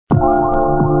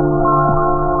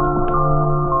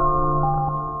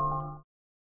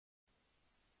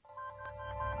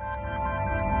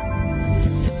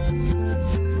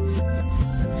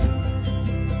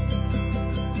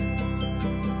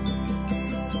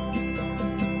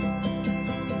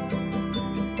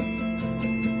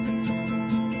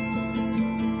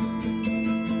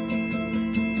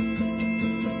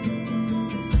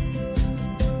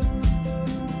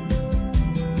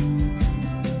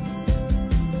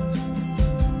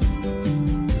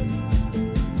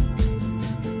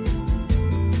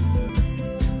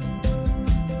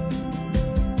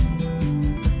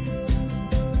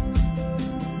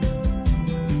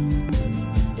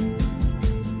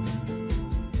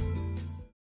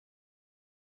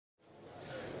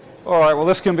All right, well,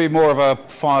 this can be more of a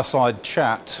fireside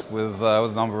chat with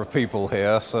a number of people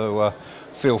here, so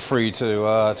feel free to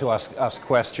ask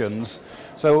questions.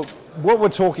 So what we're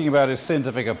talking about is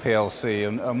Cientifica PLC,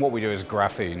 and what we do is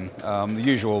graphene. The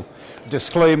usual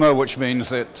disclaimer, which means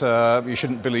that you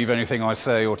shouldn't believe anything I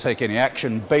say or take any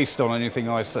action based on anything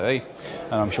I say,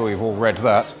 and I'm sure you've all read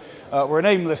that. We're an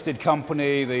AIM-listed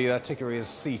company. The ticker is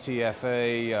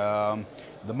CTFA.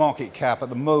 The market cap at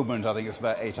the moment, I think it's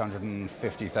about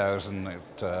 850,000.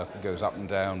 It goes up and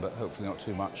down, but hopefully not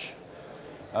too much.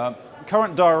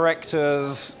 Current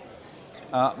directors.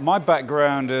 My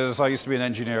background is I used to be an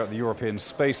engineer at the European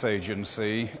Space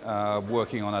Agency,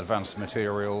 working on advanced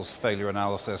materials, failure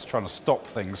analysis, trying to stop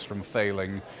things from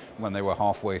failing when they were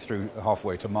halfway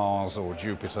to Mars or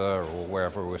Jupiter or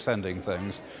wherever we were sending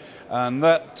things. And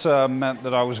that meant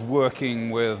that I was working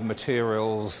with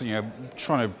materials,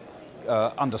 trying to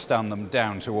understand them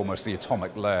down to almost the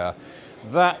atomic layer.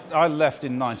 That I left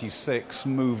in '96,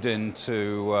 moved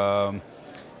into a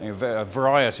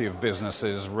variety of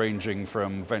businesses ranging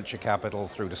from venture capital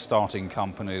through to starting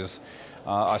companies.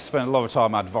 I spent a lot of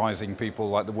time advising people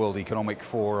like the World Economic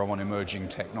Forum on emerging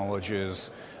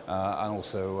technologies, and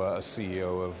also as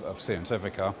CEO of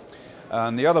Cientifica.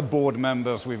 And the other board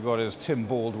members we've got is Tim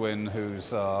Baldwin,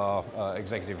 who's our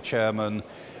executive chairman,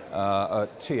 at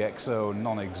TXO,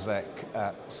 non-exec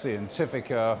at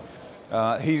Cientifica.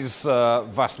 He's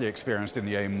vastly experienced in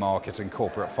the AIM market and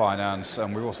corporate finance,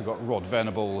 and we've also got Rod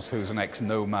Venables, who's an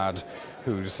ex-nomad,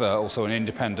 who's also an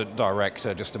independent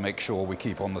director, just to make sure we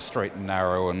keep on the straight and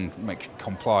narrow and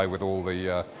comply with all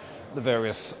the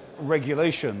various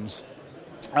regulations.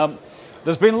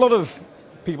 There's been a lot of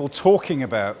people talking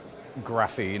about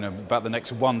graphene, about the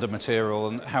next wonder material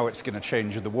and how it's going to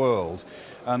change the world.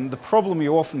 And the problem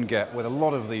you often get with a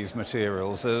lot of these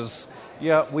materials is,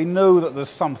 yeah, we know that there's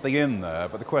something in there,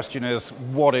 but the question is,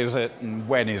 what is it and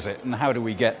when is it and how do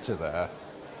we get to there?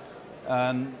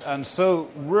 And so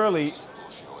really,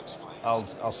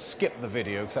 I'll skip the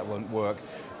video because that won't work.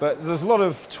 But there's a lot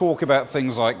of talk about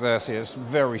things like this. It's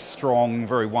very strong,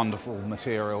 very wonderful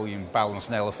material. You can balance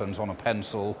an elephant on a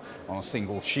pencil, on a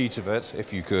single sheet of it,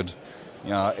 if you could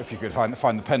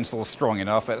find the pencil strong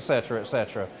enough, etc.,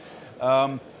 etc.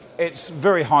 It's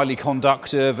very highly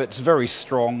conductive. It's very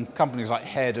strong. Companies like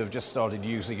Head have just started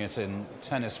using it in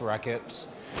tennis rackets.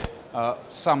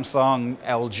 Samsung,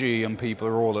 LG, and people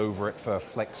are all over it for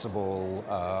flexible,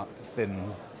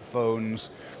 thin phones.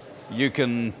 You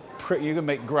can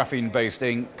make graphene-based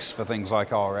inks for things like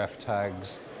RF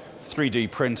tags. 3D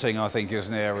printing, I think, is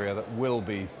an area that will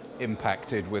be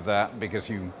impacted with that because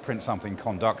you print something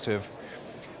conductive.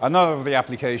 Another of the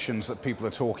applications that people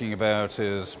are talking about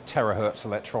is terahertz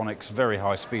electronics, very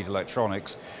high-speed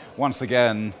electronics. Once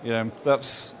again,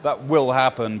 that will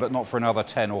happen, but not for another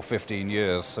 10 or 15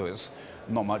 years, so it's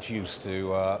not much use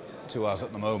to us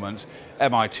at the moment.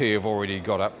 MIT have already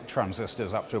got up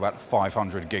transistors up to about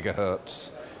 500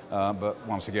 gigahertz. But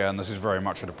once again, this is very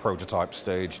much at a prototype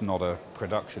stage, not a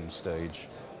production stage.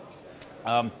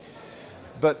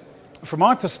 But from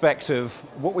my perspective,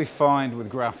 what we find with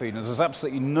graphene is there's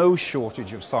absolutely no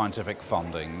shortage of scientific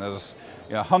funding. There's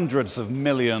hundreds of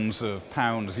millions of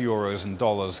pounds, euros, and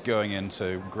dollars going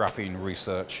into graphene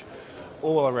research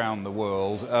all around the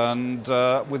world. And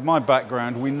with my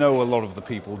background, we know a lot of the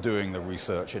people doing the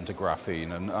research into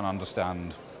graphene and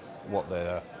understand what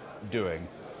they're doing.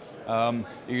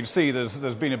 You can see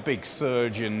there's been a big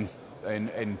surge in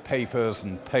papers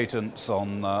and patents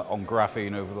on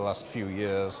graphene over the last few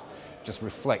years. Just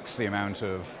reflects the amount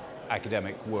of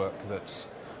academic work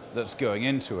that's going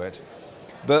into it.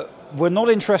 But we're not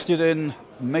interested in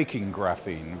making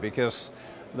graphene because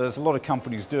there's a lot of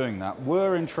companies doing that.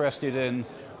 We're interested in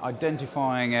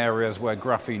identifying areas where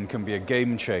graphene can be a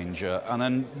game changer and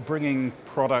then bringing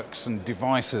products and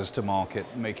devices to market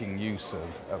making use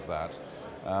of that.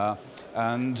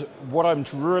 And what I'm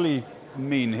really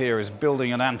mean here is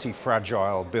building an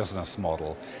anti-fragile business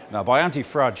model. Now, by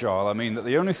anti-fragile, I mean that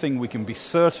the only thing we can be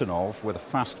certain of with a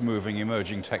fast-moving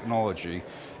emerging technology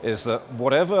is that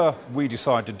whatever we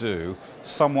decide to do,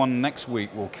 someone next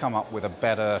week will come up with a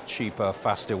better, cheaper,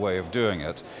 faster way of doing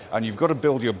it. And you've got to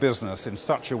build your business in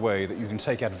such a way that you can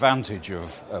take advantage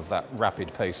of that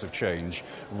rapid pace of change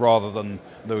rather than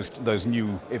those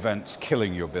new events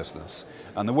killing your business.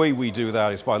 And the way we do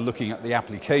that is by looking at the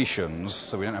applications,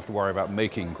 so we don't have to worry about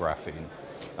making graphene,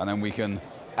 and then we can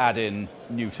add in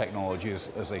new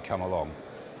technologies as they come along.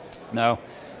 Now,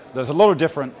 There's a lot of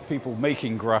different people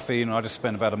making graphene, and I just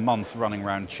spent about a month running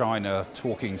around China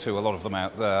talking to a lot of them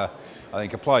out there. I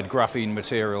think Applied Graphene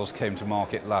Materials came to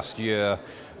market last year.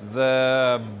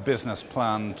 Their business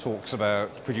plan talks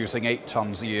about producing 8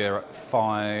 tons a year at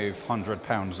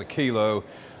 £500 a kilo.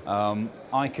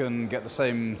 I can get the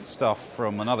same stuff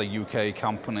from another UK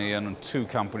company and 2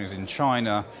 companies in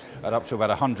China at up to about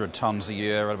 100 tons a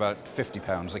year at about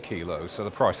 £50 a kilo. So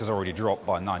the price has already dropped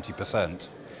by 90%.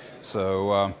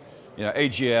 So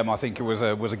AGM, I think it was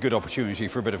a good opportunity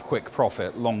for a bit of quick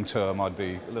profit. Long term, I'd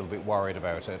be a little bit worried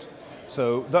about it.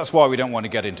 So that's why we don't want to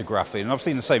get into graphene. And I've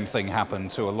seen the same thing happen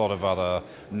to a lot of other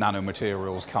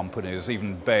nanomaterials companies.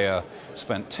 Even Bayer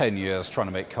spent 10 years trying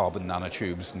to make carbon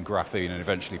nanotubes and graphene and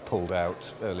eventually pulled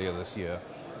out earlier this year.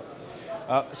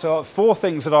 So 4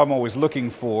 things that I'm always looking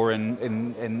for in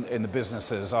the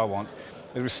businesses I want.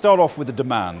 We start off with the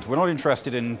demand. We're not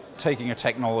interested in taking a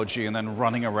technology and then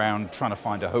running around trying to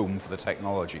find a home for the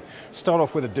technology. Start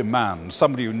off with a demand,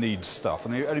 somebody who needs stuff.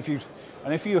 And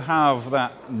if you have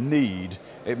that need,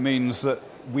 it means that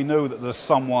we know that there's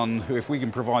someone who, if we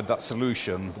can provide that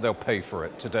solution, they'll pay for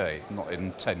it today, not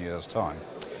in 10 years' time.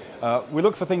 We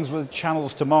look for things with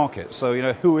channels to market. So,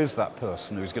 who is that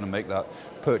person who's going to make that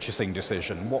purchasing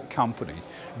decision? What company?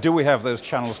 Do we have those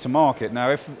channels to market? Now,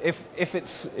 if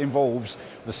it involves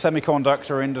the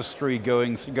semiconductor industry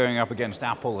going up against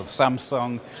Apple and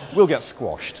Samsung, we'll get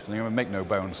squashed. Make no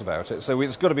bones about it. So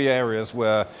it's got to be areas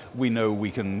where we know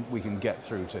we can get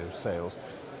through to sales.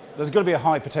 There's got to be a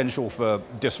high potential for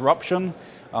disruption.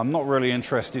 I'm not really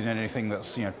interested in anything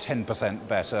that's 10%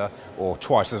 better or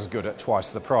twice as good at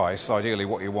twice the price. Ideally,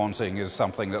 what you're wanting is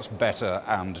something that's better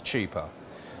and cheaper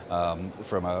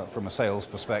from a sales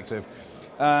perspective.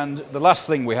 And the last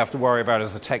thing we have to worry about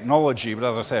is the technology. But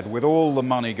as I said, with all the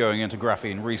money going into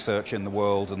graphene research in the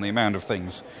world and the amount of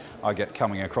things I get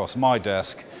coming across my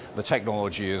desk, the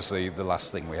technology is the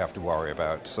last thing we have to worry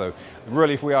about. So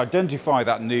really, if we identify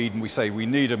that need and we say we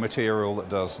need a material that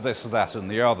does this, that and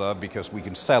the other because we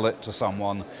can sell it to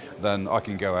someone, then I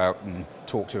can go out and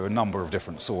talk to a number of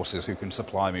different sources who can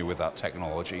supply me with that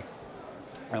technology.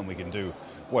 And we can do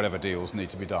whatever deals need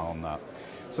to be done on that.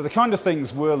 So the kind of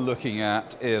things we're looking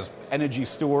at is energy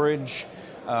storage.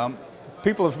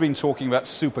 People have been talking about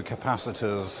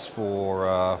supercapacitors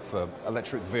for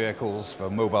electric vehicles, for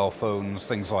mobile phones,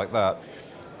 things like that.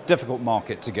 Difficult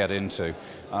market to get into.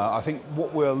 I think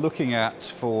what we're looking at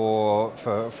from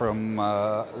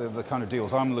the kind of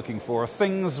deals I'm looking for are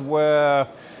things where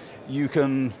you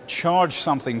can charge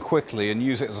something quickly and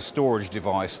use it as a storage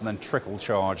device and then trickle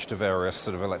charge to various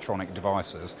sort of electronic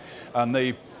devices. And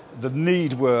the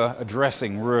need we're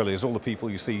addressing really is all the people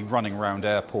you see running around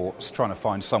airports trying to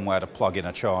find somewhere to plug in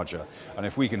a charger. And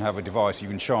if we can have a device you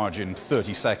can charge in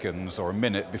 30 seconds or a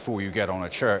minute before you get on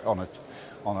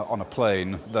a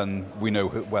plane, then we know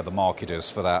where the market is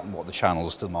for that and what the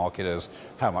channels to the market is,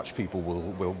 how much people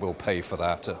will pay for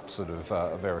that at sort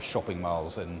of various shopping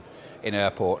malls in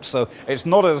airports. So it's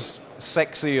not as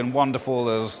sexy and wonderful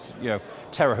as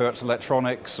terahertz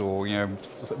electronics or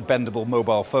bendable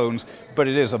mobile phones, but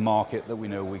it is a market that we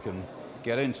know we can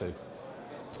get into.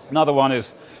 Another one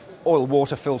is oil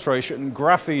water filtration.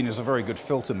 Graphene is a very good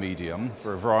filter medium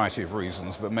for a variety of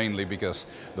reasons, but mainly because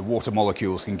the water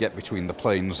molecules can get between the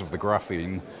planes of the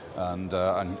graphene and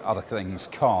other things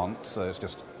can't. So it's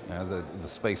just the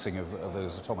spacing of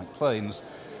those atomic planes.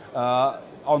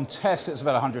 On tests, it's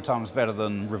about 100 times better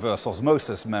than reverse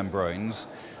osmosis membranes,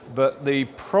 but the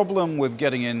problem with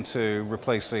getting into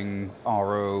replacing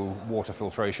RO, water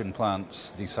filtration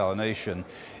plants, desalination,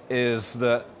 is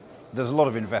that there's a lot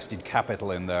of invested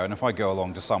capital in there, and if I go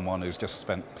along to someone who's just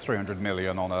spent 300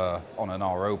 million on an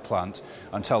RO plant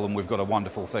and tell them we've got a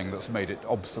wonderful thing that's made it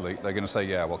obsolete, they're going to say,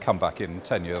 yeah, well, come back in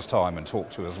 10 years' time and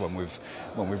talk to us when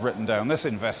we've written down this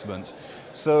investment.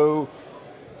 So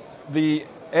the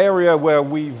area where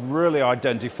we've really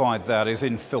identified that is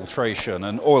in filtration,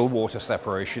 and oil-water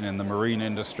separation in the marine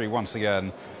industry, once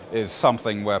again, is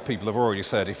something where people have already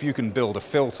said, if you can build a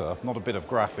filter, not a bit of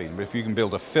graphene, but if you can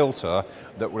build a filter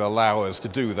that will allow us to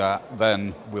do that,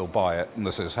 then we'll buy it, and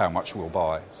this is how much we'll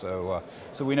buy. So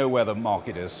we know where the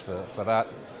market is for that.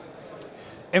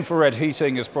 Infrared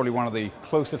heating is probably one of the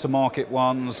closer to market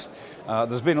ones.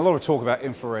 There's been a lot of talk about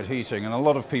infrared heating, and a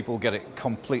lot of people get it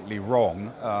completely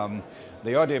wrong.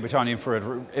 The idea behind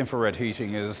infrared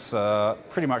heating is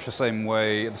pretty much the same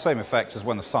effect as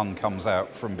when the sun comes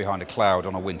out from behind a cloud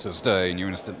on a winter's day and you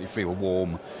instantly feel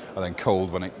warm and then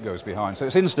cold when it goes behind. So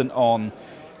it's instant on,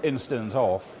 instant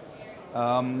off.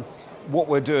 what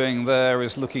we're doing there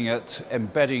is looking at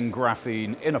embedding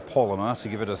graphene in a polymer to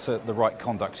give it the right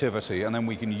conductivity, and then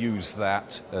we can use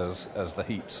that as the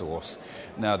heat source.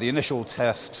 Now, the initial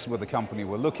tests with the company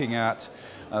we're looking at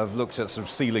have looked at sort of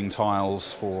ceiling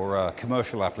tiles for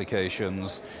commercial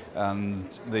applications, and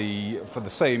for the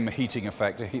same heating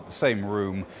effect, to heat the same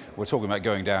room, we're talking about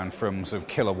going down from sort of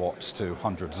kilowatts to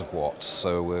hundreds of watts.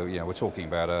 So we're talking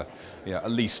about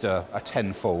at least a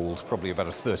 10-fold, probably about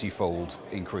a 30-fold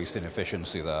increase in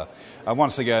efficiency there. And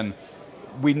once again,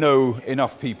 we know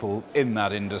enough people in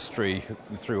that industry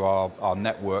through our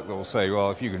network that will say,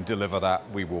 well, if you can deliver that,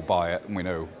 we will buy it, and we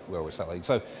know where we're selling.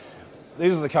 So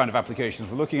these are the kind of applications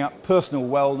we're looking at. Personal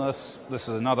wellness, this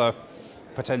is another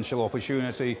potential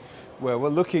opportunity where we're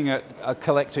looking at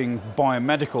collecting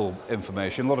biomedical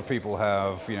information. A lot of people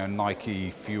have, Nike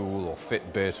Fuel or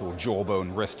Fitbit or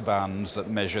Jawbone wristbands that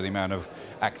measure the amount of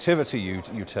activity you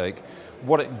take.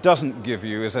 What it doesn't give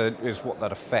you is what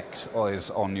that effect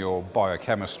is on your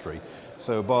biochemistry.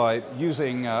 So by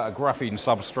using a graphene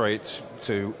substrate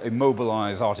to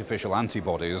immobilize artificial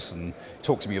antibodies, and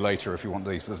talk to me later if you want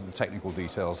the technical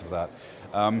details of that,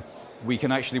 we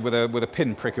can actually, with a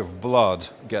pinprick of blood,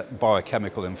 get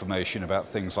biochemical information about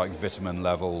things like vitamin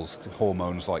levels,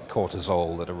 hormones like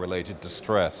cortisol that are related to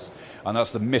stress. And that's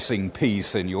the missing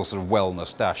piece in your sort of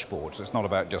wellness dashboard. So it's not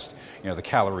about just the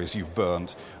calories you've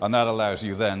burnt, and that allows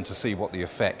you then to see what the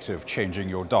effect of changing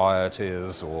your diet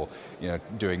is, or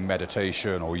doing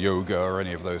meditation or yoga or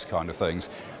any of those kind of things.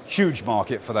 Huge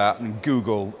market for that, and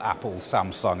Google, Apple,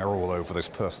 Samsung are all over this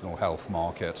personal health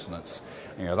market, and it's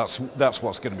that's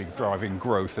what's going to be driving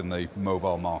growth in the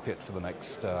mobile market for the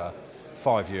next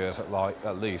 5 years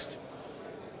at least.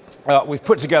 We've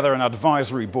put together an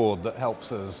advisory board that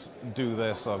helps us do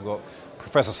this. I've got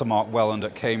Professor Sir Mark Welland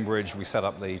at Cambridge. We set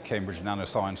up the Cambridge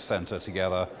Nanoscience Centre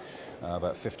together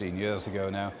about 15 years ago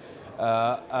now.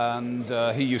 And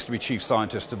he used to be chief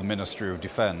scientist of the Ministry of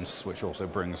Defence, which also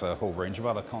brings a whole range of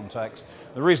other contacts.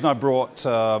 The reason I brought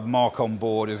Mark on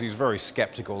board is he's very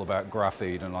sceptical about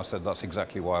graphene, and I said that's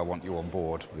exactly why I want you on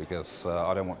board, because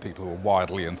I don't want people who are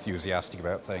wildly enthusiastic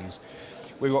about things.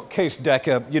 We've got Kees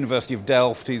Dekker, University of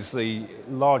Delft. He's the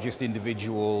largest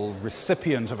individual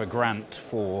recipient of a grant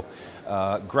for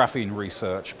graphene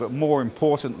research, but more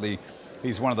importantly,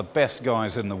 he's one of the best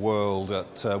guys in the world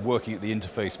at working at the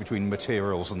interface between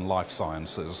materials and life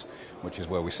sciences, which is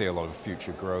where we see a lot of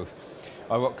future growth.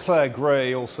 I've got Claire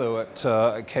Gray also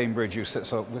at Cambridge, who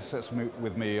sits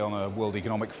with me on a World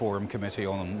Economic Forum committee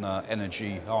on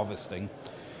energy harvesting.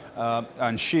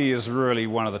 And she is really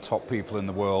one of the top people in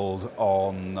the world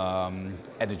on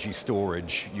energy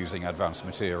storage using advanced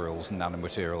materials,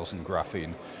 nanomaterials and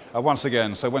graphene. Once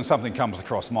again, so when something comes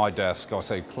across my desk, I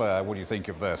say, Claire, what do you think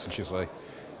of this? And she'll say,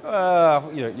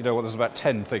 there's about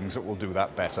 10 things that will do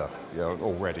that better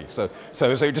already. So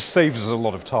it just saves us a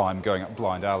lot of time going up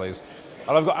blind alleys.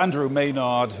 And I've got Andrew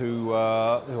Maynard, who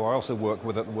I also work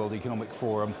with at the World Economic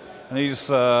Forum, and he's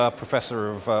professor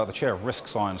of the chair of risk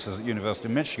sciences at the University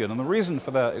of Michigan. And the reason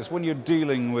for that is when you're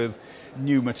dealing with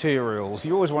new materials,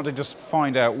 you always want to just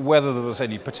find out whether there's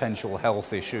any potential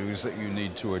health issues that you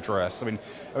need to address. I mean,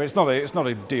 it's not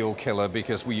a deal killer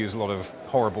because we use a lot of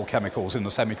horrible chemicals in the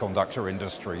semiconductor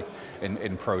industry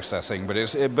in processing. But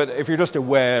if you're just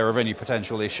aware of any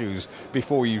potential issues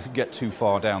before you get too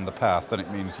far down the path, then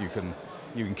it means you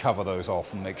can cover those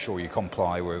off and make sure you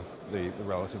comply with the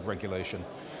relative regulation.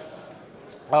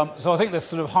 So I think this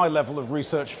sort of high level of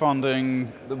research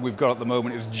funding that we've got at the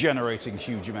moment is generating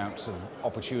huge amounts of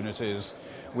opportunities.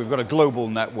 We've got a global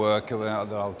network that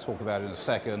I'll talk about in a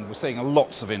second. We're seeing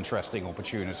lots of interesting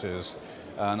opportunities.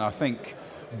 And I think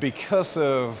because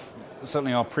of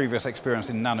certainly our previous experience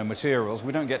in nanomaterials,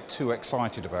 we don't get too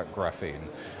excited about graphene.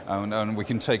 And we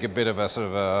can take a bit of a sort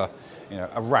of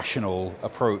a rational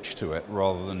approach to it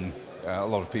rather than a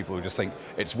lot of people who just think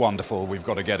it's wonderful, we've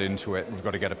got to get into it, we've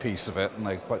got to get a piece of it, and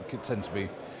they tend to be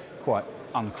quite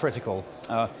uncritical.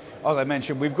 As I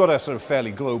mentioned, we've got a sort of fairly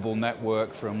global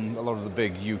network from a lot of the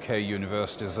big UK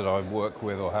universities that I work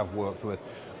with or have worked with,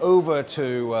 over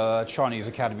to Chinese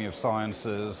Academy of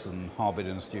Sciences and Harvard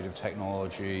Institute of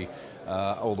Technology,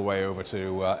 all the way over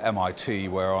to MIT,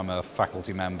 where I'm a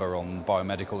faculty member on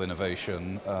biomedical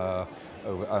innovation,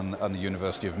 and the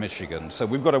University of Michigan. So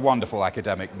we've got a wonderful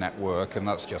academic network, and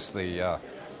that's just the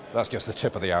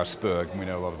tip of the iceberg. We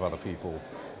know a lot of other people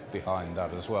behind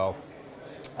that as well.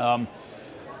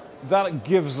 That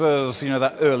gives us,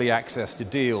 that early access to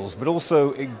deals, but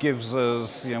also it gives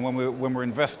us, when we're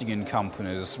investing in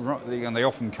companies, and they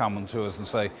often come to us and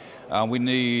say, we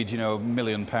need, £1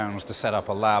 million to set up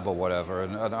a lab or whatever,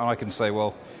 and I can say,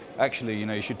 well, actually,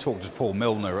 you should talk to Paul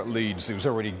Milner at Leeds, who's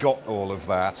already got all of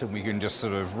that, and we can just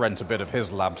sort of rent a bit of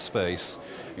his lab space.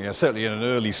 Certainly in an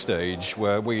early stage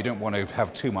where you don't want to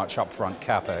have too much upfront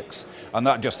capex, and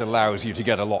that just allows you to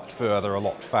get a lot further, a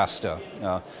lot faster.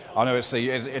 I know it's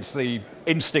the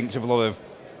instinct of a lot of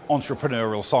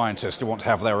entrepreneurial scientists who want to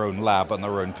have their own lab and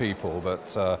their own people,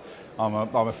 but I'm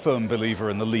a firm believer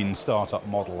in the lean startup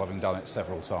model, having done it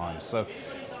several times.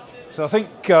 So I think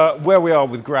where we are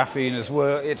with graphene is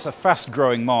it's a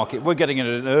fast-growing market. We're getting it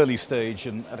at an early stage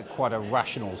and at quite a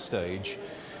rational stage.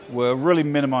 We're really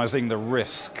minimizing the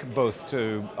risk both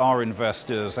to our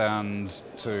investors and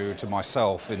to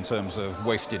myself in terms of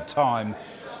wasted time,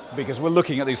 because we're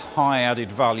looking at these high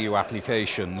added value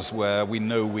applications where we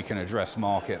know we can address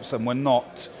markets, and we're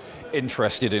not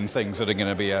interested in things that are going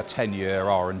to be a 10-year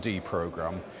R&D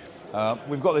program.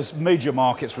 We've got these major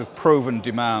markets with proven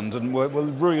demand, and we're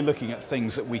really looking at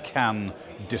things that we can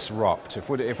disrupt. If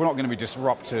we're not going to be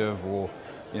disruptive or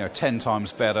 10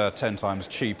 times better, 10 times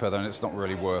cheaper, then it's not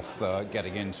really worth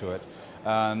getting into it.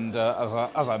 And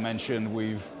as I mentioned,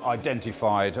 we've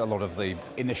identified a lot of the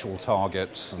initial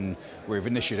targets, and we've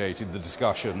initiated the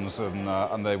discussions,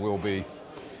 and they will be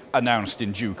announced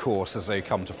in due course as they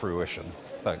come to fruition.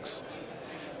 Thanks.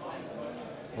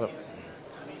 Well,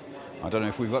 I don't know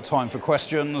if we've got time for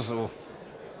questions or...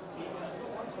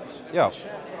 Yeah. The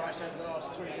share price over the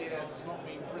last 3 years has not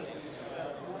been brilliant.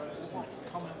 What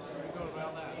comments have you got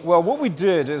about that? Well, what we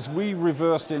did is we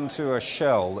reversed into a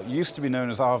shell that used to be known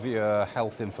as Avia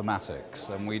Health Informatics,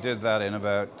 and we did that in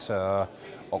about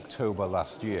October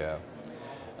last year.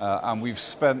 And we've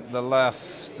spent the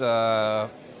last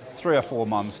 3 or 4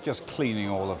 months just cleaning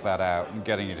all of that out and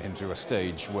getting it into a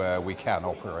stage where we can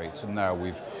operate. And now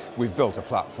we've built a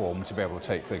platform to be able to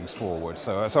take things forward.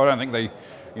 So I don't think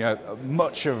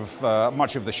much of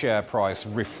the share price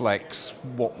reflects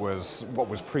what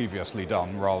was previously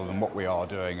done rather than what we are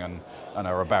doing and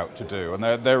are about to do. And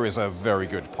there is a very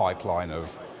good pipeline of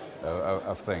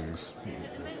things. At the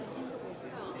moment, it's all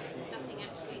start, nothing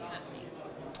actually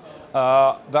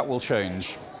happening. That will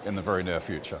change in the very near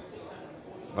future.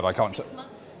 But I can't. 6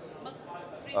 months?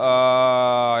 3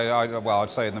 months? Well, I'd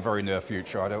say in the very near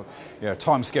future. I don't.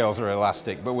 Time scales are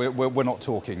elastic, but we're not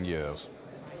talking years.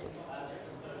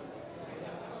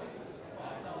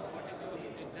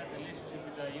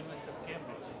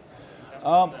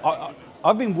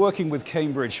 I've been working with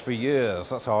Cambridge for years.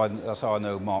 That's how I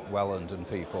know Mark Welland and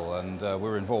people, and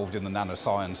we're involved in the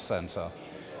Nanoscience Centre.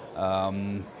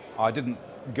 I didn't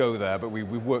go there, but we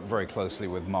worked very closely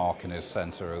with Mark and his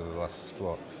centre over the last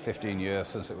 15 years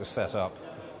since it was set up.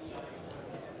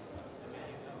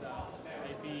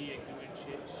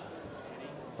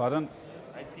 Pardon?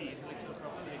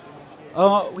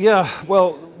 Yeah,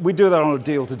 well, we do that on a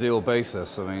deal-to-deal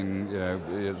basis. I mean,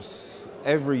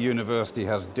 every university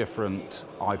has different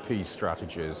IP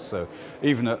strategies. So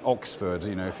even at Oxford,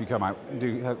 if you come out,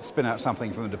 spin out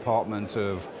something from the Department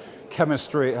of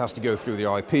Chemistry, it has to go through the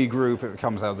IP group. If it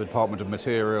comes out of the Department of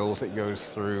Materials, it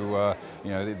goes through,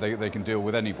 they can deal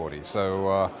with anybody.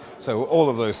 So all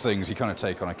of those things you kind of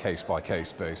take on a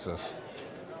case-by-case basis.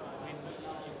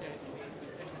 You said in the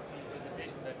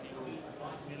presentation that you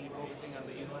are mainly focusing on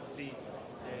the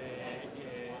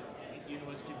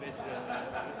university-based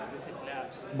research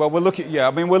labs. Well,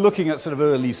 we're looking at sort of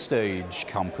early stage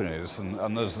companies,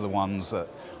 and those are the ones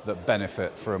that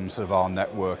benefit from sort of our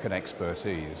network and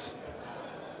expertise.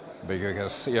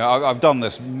 Because I've done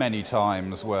this many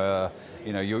times where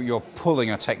you're pulling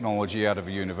a technology out of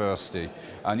a university,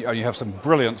 and you have some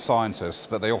brilliant scientists,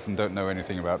 but they often don't know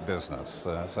anything about business.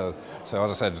 So as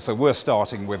I said, we're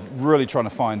starting with really trying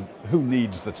to find who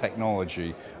needs the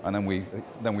technology, and then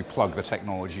we plug the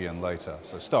technology in later.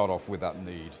 So start off with that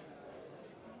need.